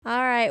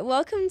right,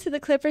 welcome to the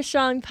Clipper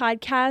Strong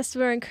podcast,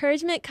 where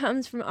encouragement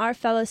comes from our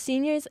fellow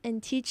seniors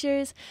and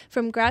teachers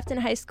from Grafton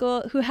High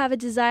School who have a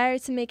desire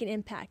to make an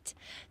impact.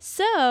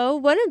 So,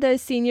 one of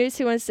those seniors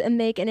who wants to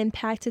make an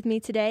impact with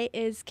me today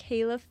is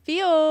Kayla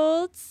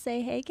Fields.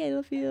 Say hey,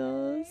 Kayla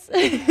Fields.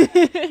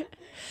 Hey.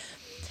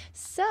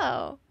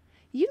 So,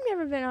 you've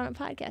never been on a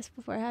podcast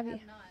before, have you? I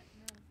have not,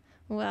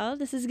 no. Well,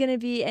 this is going to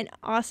be an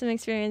awesome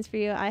experience for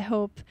you, I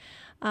hope.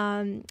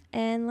 And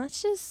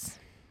let's just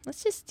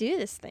do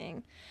this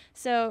thing.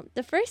 So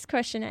the first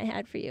question I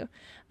had for you,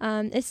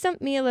 it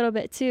stumped me a little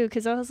bit too,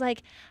 because I was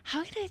like,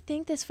 how can I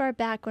think this far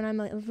back when I'm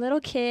a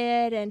little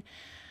kid? And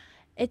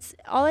it's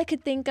all I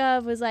could think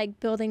of was like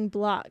building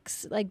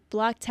blocks, like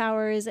block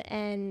towers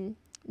and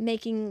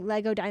making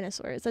Lego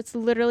dinosaurs. That's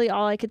literally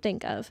all I could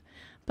think of.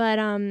 But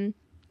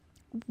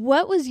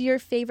what was your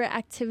favorite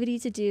activity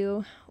to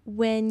do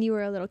when you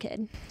were a little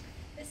kid?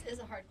 This is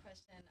a hard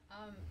question.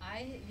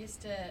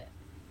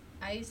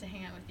 I used to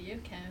hang out with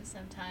you, Kim,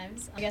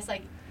 sometimes. I guess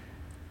like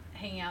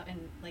hanging out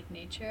in like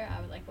nature.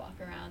 I would like walk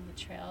around the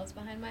trails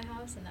behind my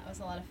house, and that was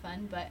a lot of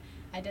fun. But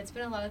I did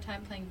spend a lot of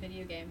time playing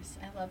video games.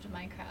 I loved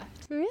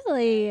Minecraft.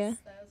 Really? Yes,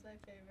 that was my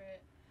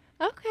favorite.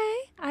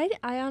 Okay.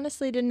 I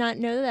honestly did not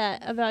know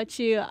that about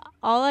you.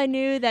 All I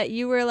knew that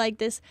you were like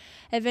this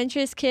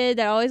adventurous kid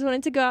that always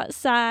wanted to go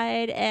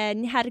outside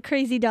and had a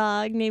crazy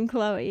dog named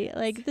Chloe.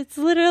 Like, that's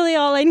literally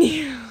all I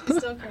knew. She's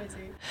still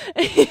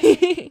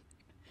crazy.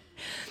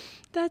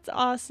 That's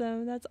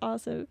awesome. That's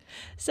awesome.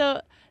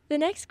 So the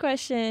next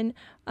question,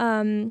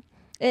 we're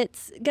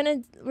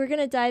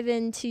gonna dive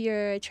into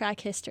your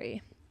track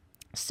history.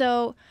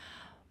 So,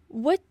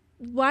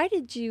 why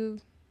did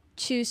you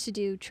choose to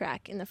do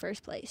track in the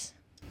first place?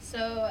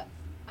 So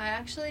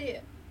I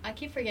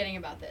keep forgetting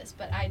about this,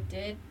 but I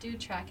did do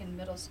track in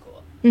middle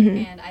school,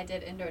 and I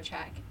did indoor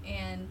track,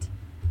 and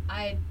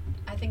I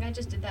think I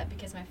just did that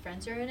because my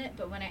friends were in it.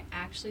 But when I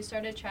actually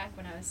started track,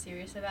 when I was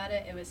serious about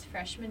it, it was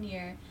freshman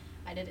year.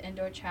 I did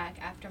indoor track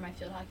after my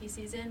field hockey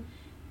season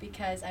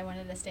because I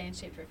wanted to stay in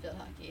shape for field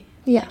hockey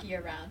like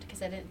year round,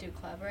 because I didn't do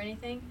club or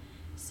anything.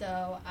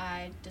 So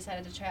I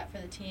decided to try out for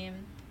the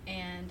team,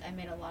 and I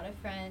made a lot of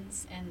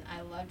friends, and I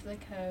loved the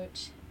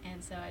coach,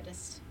 and so I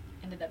just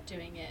ended up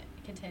doing it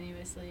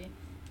continuously.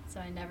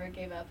 So I never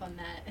gave up on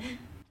that.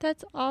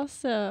 That's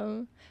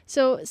awesome.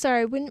 So,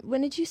 sorry,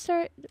 when did you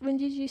start? When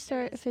did you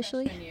start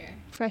officially? Freshman year.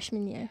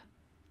 Freshman year.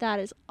 That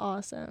is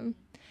awesome.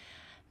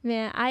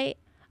 Man, I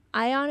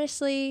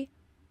honestly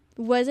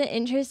wasn't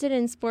interested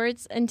in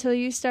sports until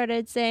you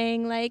started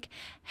saying like,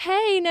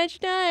 "Hey, nudge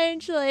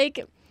nudge,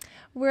 like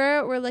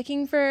we're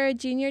looking for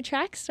junior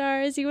track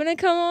stars. You want to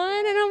come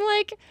on?" And I'm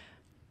like,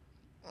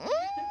 let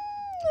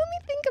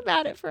me think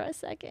about it for a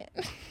second.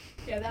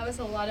 Yeah, that was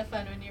a lot of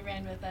fun when you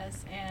ran with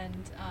us,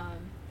 and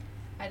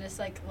I just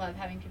like love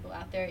having people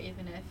out there,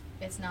 even if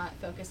it's not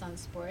focused on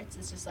sports.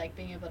 It's just like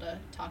being able to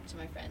talk to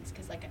my friends,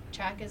 because like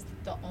track is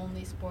the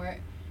only sport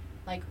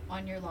like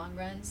on your long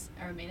runs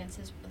or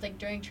maintenances, like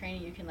during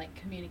training you can like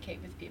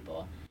communicate with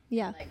people.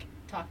 Yeah. And, like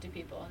talk to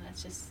people, and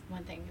that's just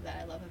one thing that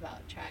I love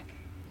about track.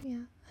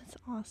 Yeah, that's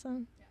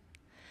awesome. Yeah.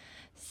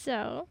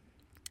 So,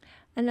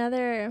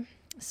 another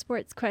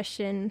sports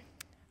question.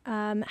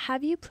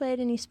 Have you played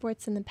any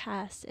sports in the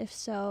past? If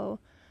so,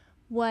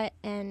 what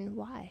and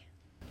why?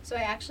 So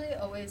I actually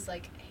always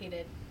like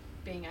hated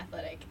being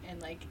athletic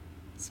and like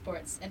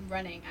sports and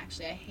running.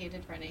 Actually, I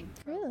hated running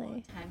for a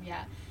long time.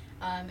 Yeah.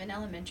 In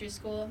elementary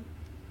school,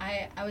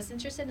 I was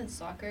interested in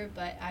soccer,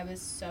 but I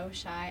was so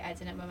shy. I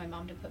didn't want my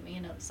mom to put me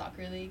in a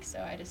soccer league,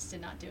 so I just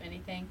did not do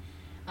anything.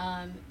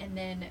 And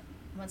then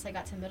once I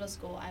got to middle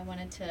school, I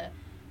wanted to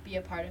be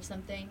a part of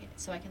something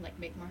so I can like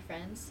make more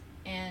friends.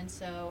 And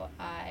so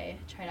I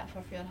tried out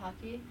for field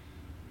hockey,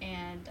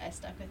 and I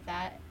stuck with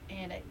that,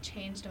 and it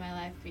changed my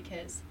life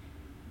because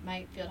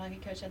my field hockey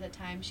coach at the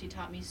time, she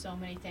taught me so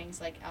many things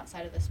like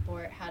outside of the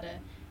sport, how to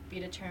be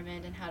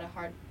determined and how to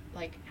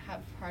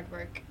have hard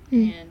work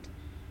and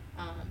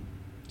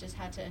just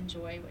how to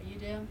enjoy what you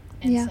do.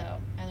 And so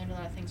I learned a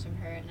lot of things from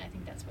her, and I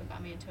think that's what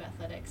got me into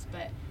athletics.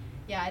 But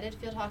yeah, I did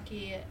field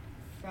hockey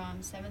from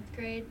 7th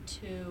grade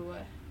to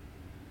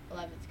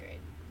 11th grade.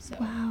 So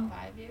 5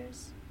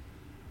 years.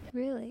 Yep.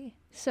 Really?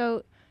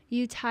 So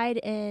you tied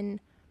in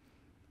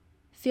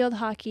field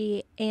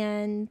hockey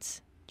and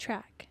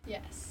track.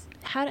 Yes.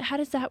 How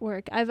does that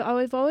work? I've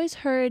always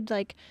heard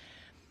like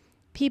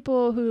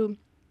people who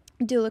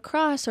do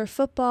lacrosse or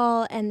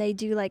football and they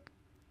do like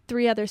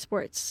 3 other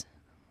sports.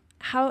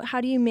 How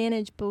do you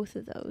manage both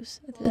of those?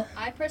 Well,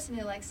 I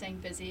personally like staying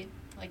busy.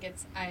 Like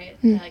I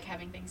like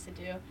having things to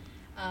do.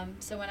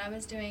 So when I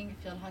was doing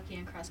field hockey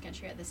and cross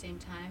country at the same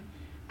time,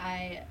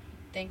 I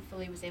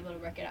thankfully was able to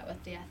work it out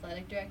with the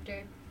athletic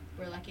director.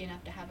 We're lucky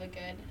enough to have a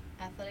good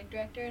athletic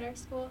director at our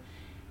school.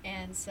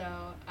 And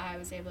so I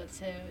was able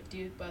to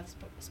do both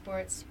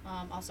sports,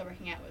 also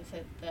working out with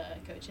the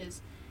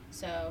coaches.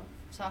 So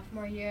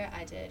sophomore year,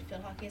 I did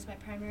field hockey as my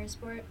primary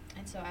sport,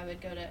 and so I would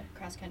go to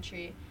cross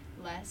country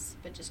less,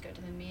 but just go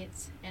to the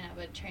meets, and I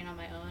would train on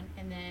my own.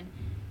 And then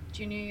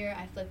junior year,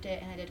 I flipped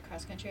it and I did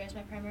cross country as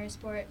my primary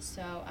sport.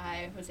 So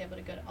I was able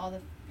to go to all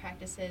the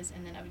practices,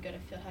 and then I would go to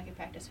field hockey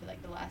practice for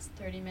like the last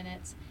 30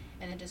 minutes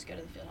and then just go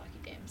to the field hockey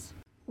games.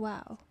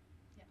 Wow.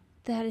 Yeah.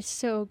 That is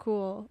so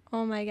cool.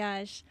 Oh my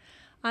gosh.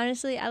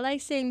 Honestly, I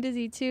like staying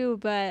busy too,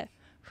 but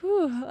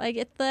like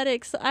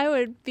athletics, I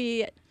would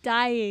be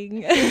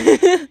dying.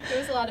 It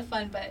was a lot of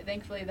fun, but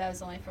thankfully that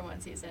was only for one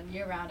season.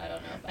 Year round, I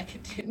don't know if I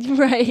could do that.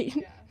 Right.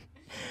 Yeah.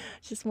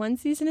 Just one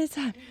season at a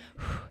time.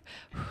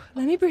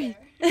 Let me breathe.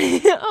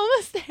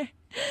 Almost there.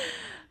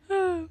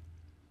 Oh.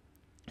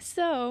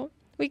 So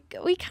we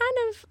kind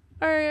of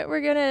are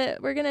we're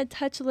gonna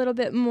touch a little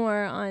bit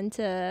more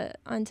onto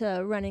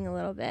running a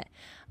little bit.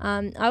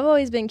 I've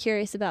always been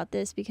curious about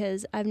this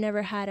because I've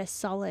never had a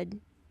solid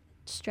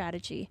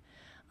strategy.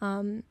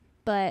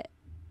 But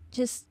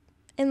just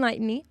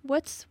enlighten me.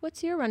 What's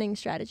your running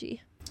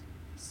strategy?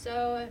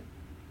 So,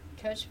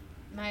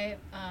 my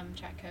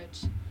track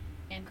coach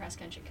and cross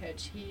country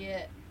coach, he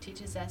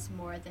teaches us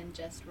more than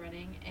just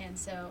running. And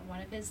so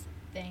one of his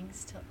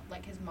things,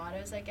 his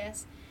mottos, I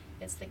guess,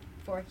 it's the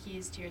 4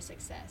 keys to your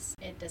success.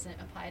 It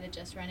doesn't apply to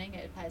just running.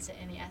 It applies to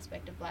any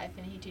aspect of life.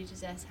 And he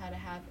teaches us how to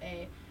have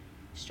a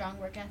strong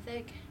work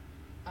ethic,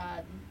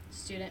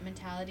 student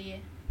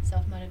mentality,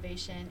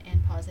 self-motivation,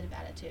 and positive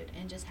attitude.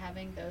 And just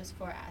having those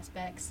 4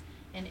 aspects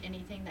in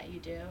anything that you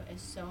do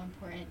is so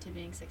important to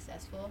being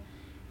successful.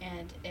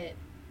 And it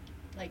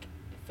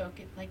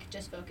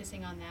just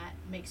focusing on that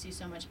makes you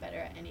so much better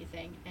at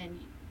anything. And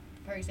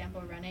for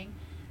example, running,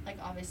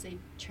 obviously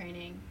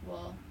training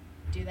will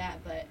do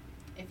that, but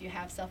if you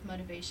have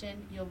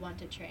self-motivation, you'll want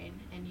to train,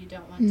 and you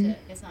don't want to,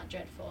 it's not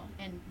dreadful,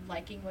 and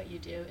liking what you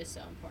do is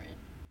so important.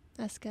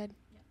 That's good.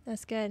 Yeah.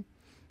 That's good.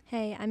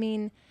 Hey, I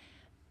mean,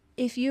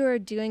 if you are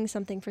doing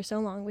something for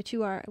so long, which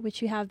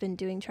you have been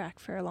doing track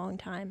for a long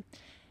time,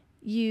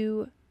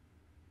 you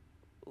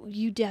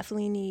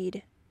definitely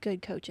need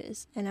good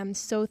coaches. And I'm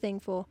so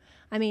thankful.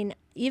 I mean,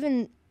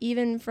 even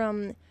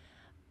from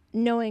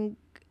knowing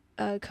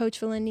Coach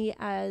Valenti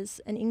as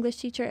an English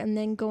teacher and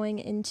then going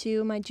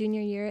into my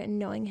junior year and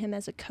knowing him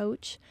as a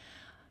coach,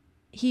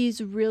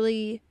 he's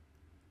really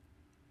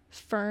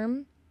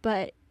firm,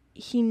 but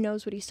he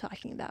knows what he's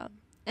talking about.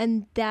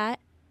 And that,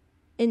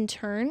 in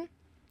turn,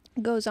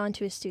 goes on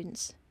to his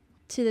students,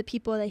 to the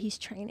people that he's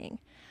training.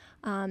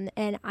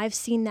 And I've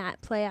seen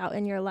that play out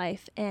in your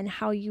life and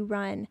how you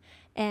run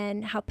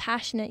and how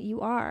passionate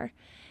you are.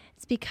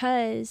 It's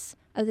because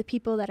of the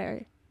people that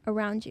are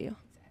around you.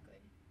 Exactly.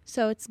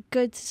 So it's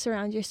good to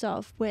surround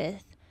yourself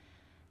with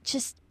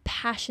just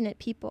passionate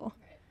people.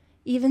 Right.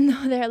 Even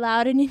though they're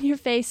loud and in your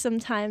face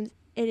sometimes,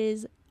 it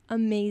is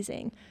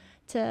amazing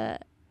to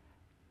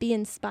be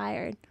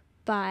inspired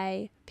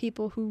by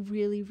people who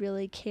really,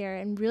 really care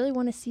and really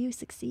want to see you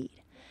succeed.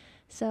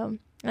 So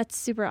that's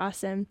super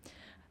awesome.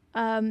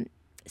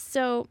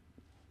 So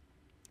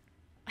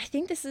I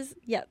think this is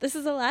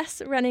the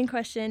last running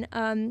question.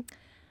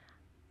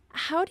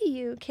 How do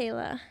you,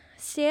 Kayla,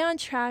 stay on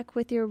track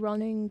with your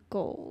running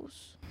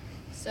goals?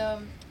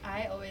 So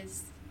I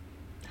always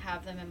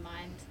have them in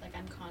mind.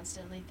 I'm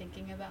constantly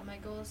thinking about my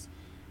goals,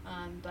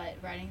 but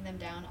writing them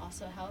down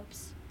also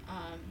helps.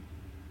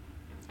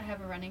 I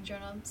have a running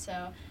journal,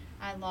 so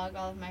I log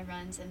all of my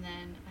runs, and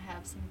then I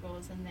have some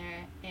goals in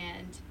there,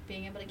 and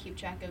being able to keep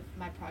track of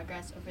my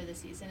progress over the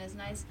season is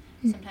nice.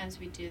 Sometimes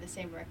we do the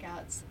same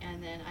workouts,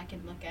 and then I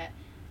can look at,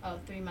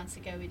 3 months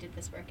ago we did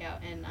this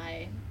workout, and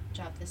I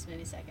dropped this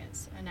many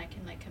seconds, and I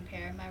can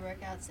compare my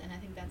workouts, and I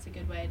think that's a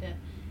good way to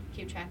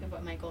keep track of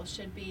what my goals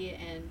should be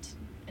and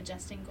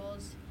adjusting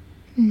goals.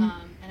 And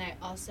I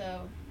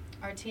also,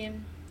 our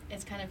team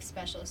is kind of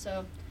special,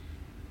 so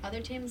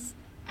other teams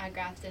at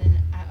Grafton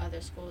and at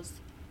other schools,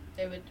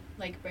 they would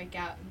break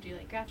out and do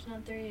Grafton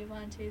on 3,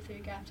 1, 2, 3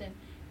 Grafton.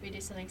 We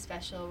do something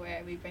special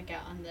where we break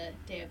out on the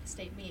day of the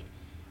state meet.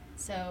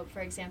 So for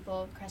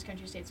example, cross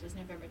country states was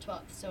November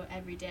 12th. So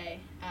every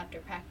day after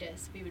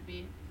practice, we would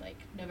be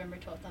November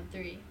 12th on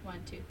 3, 1,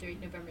 2, 3,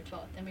 November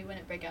 12th. And we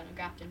wouldn't break out on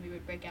Grafton, we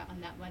would break out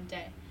on that one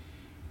day.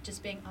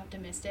 Just being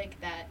optimistic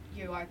that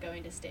you are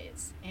going to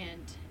states.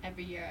 And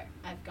every year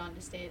I've gone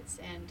to states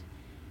and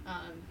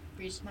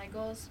reached my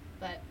goals.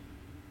 But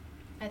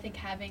I think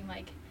having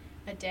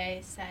a day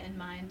set in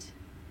mind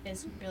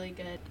is really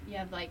good. You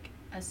have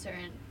a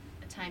certain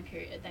time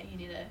period that you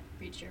need to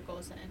reach your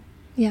goals in.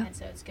 Yeah. And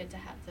so it's good to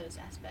have those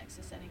aspects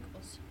of setting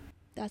goals.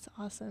 That's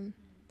awesome.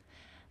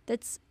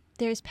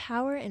 There's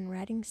power in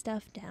writing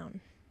stuff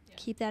down. Yeah.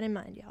 Keep that in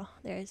mind, y'all.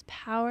 There is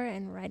power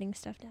in writing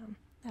stuff down.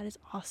 That is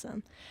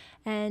awesome.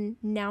 And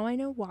now I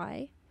know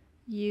why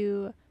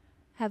you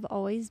have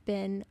always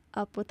been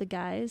up with the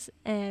guys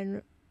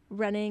and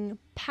running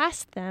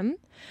past them,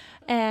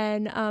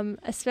 and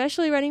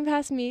especially running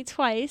past me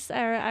twice.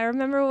 I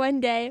remember one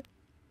day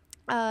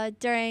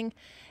during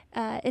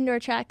indoor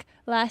track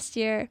last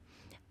year,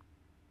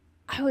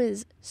 I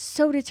was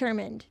so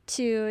determined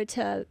to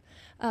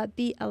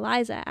beat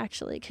Eliza,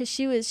 actually, because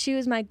she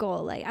was my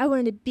goal. I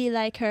wanted to be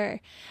like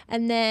her.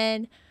 And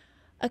then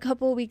a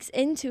couple weeks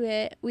into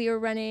it, I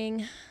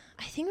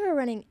think we were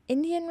running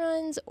Indian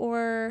runs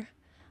or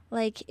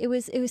like it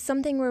was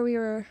something where we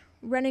were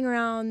running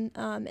around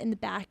in the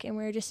back, and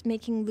we were just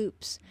making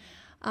loops.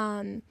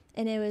 And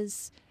it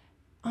was,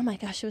 oh my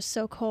gosh, it was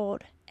so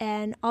cold.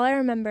 And all I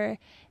remember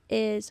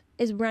is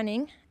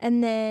running,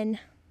 and then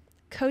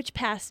coach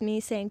passed me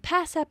saying,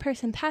 pass that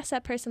person,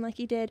 like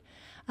he did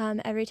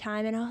every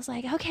time. And I was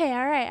like, okay,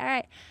 all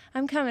right,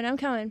 I'm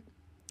coming.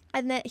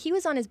 And then he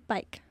was on his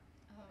bike.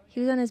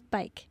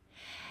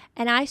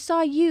 And I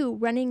saw you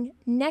running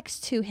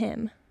next to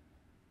him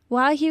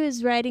while he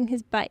was riding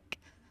his bike.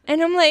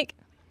 And I'm like,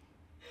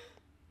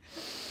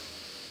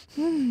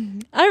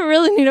 I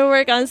really need to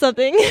work on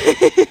something.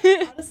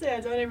 Honestly, I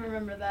don't even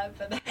remember that.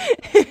 But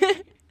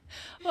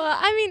well,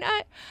 I mean,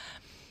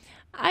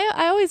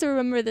 I always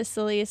remember the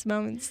silliest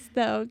moments,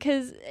 though,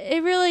 because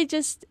it really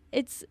just,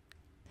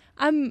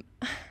 I'm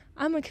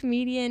a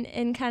comedian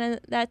in kind of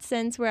that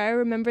sense where I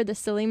remember the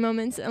silly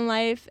moments in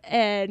life,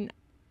 and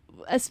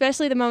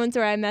especially the moments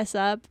where I mess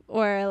up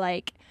or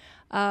like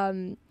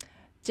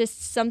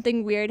just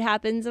something weird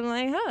happens. I'm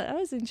like, oh, that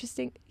was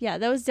interesting. Yeah,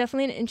 that was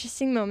definitely an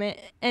interesting moment,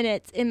 and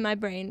it's in my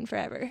brain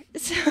forever.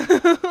 So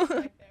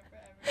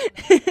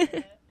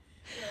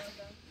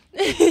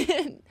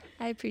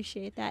I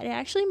appreciate that. It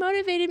actually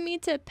motivated me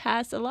to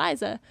pass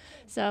Eliza.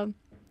 So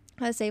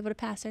I was able to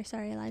pass her.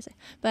 Sorry, Eliza.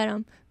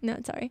 But, no,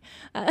 sorry.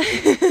 I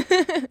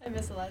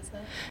miss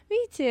Eliza.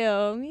 Me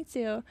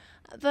too.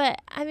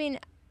 But, I mean,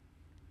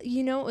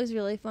 you know what was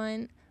really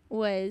fun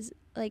was,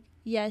 like,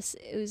 yes,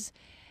 it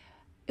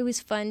was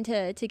fun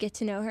to get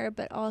to know her,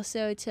 but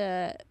also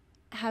to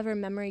have her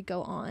memory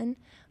go on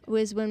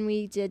was when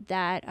we did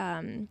that,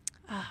 oh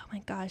my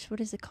gosh,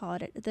 what is it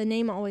called? The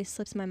name always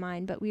slips my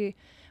mind, but we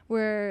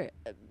were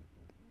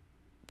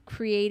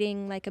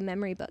creating like a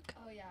memory book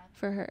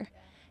for her.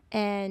 Yeah.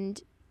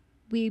 And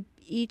we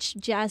each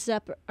jazzed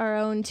up our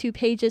own 2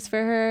 pages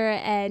for her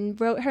and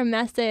wrote her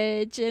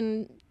message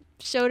and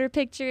showed her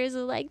pictures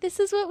of like, this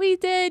is what we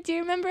did. Do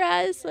you remember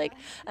us? Yeah. Like,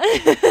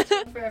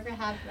 I'll forever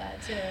have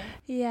that too.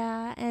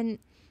 Yeah, and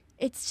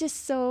it's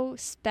just so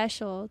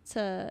special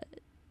to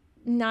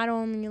not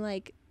only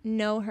like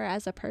know her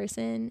as a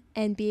person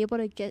and be able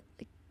to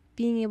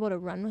being able to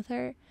run with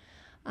her,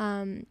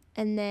 and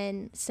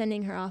then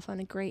sending her off on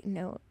a great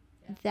note.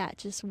 Yeah. That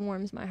just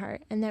warms my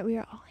heart, and that we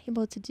are all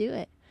able to do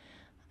it.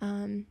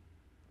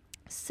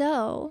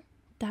 So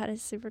that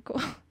is super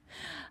cool.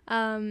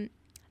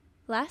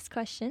 Last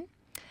question.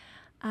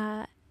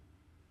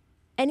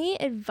 Any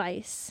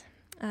advice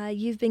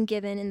you've been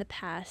given in the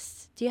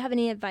past? Do you have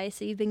any advice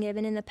that you've been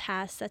given in the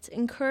past that's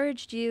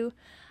encouraged you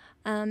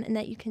and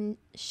that you can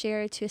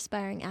share to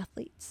aspiring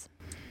athletes?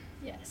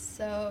 Yes,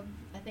 so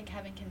I think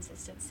having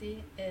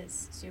consistency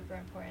is super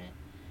important.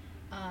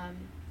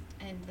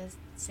 And the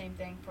same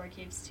thing for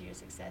keeps to your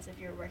success. If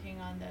you're working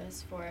on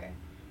those for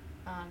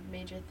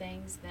major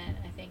things, then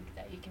I think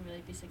that you can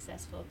really be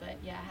successful. But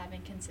yeah,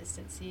 having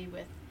consistency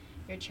with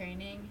your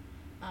training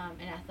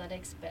in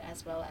athletics, but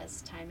as well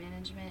as time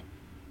management.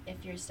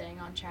 If you're staying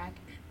on track,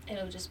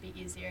 it'll just be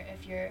easier.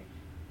 If you're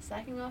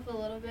slacking off a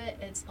little bit,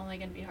 it's only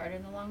going to be harder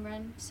in the long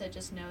run. So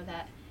just know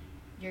that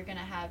you're going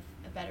to have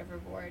a better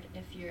reward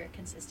if you're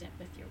consistent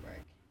with your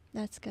work.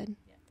 That's good.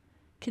 Yeah.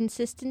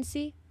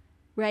 Consistency,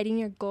 writing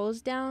your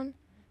goals down,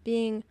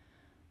 being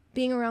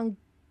around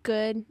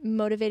good,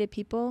 motivated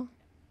people,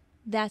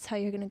 that's how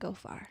you're going to go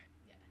far.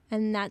 Yeah.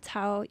 And that's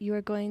how you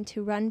are going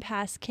to run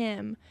past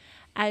Kim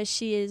as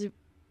she is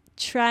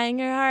trying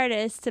her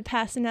hardest to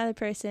pass another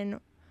person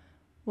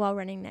while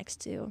running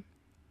next to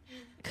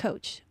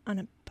Coach on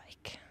a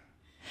bike.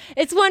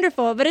 It's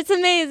wonderful, but it's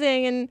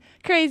amazing and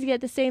crazy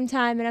at the same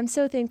time. And I'm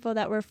so thankful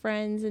that we're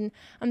friends. And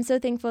I'm so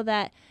thankful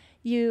that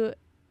you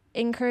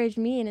encouraged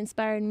me and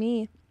inspired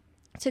me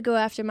to go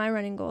after my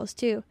running goals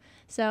too.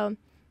 So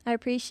I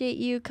appreciate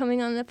you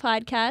coming on the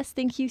podcast.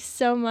 Thank you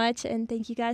so much. And thank you guys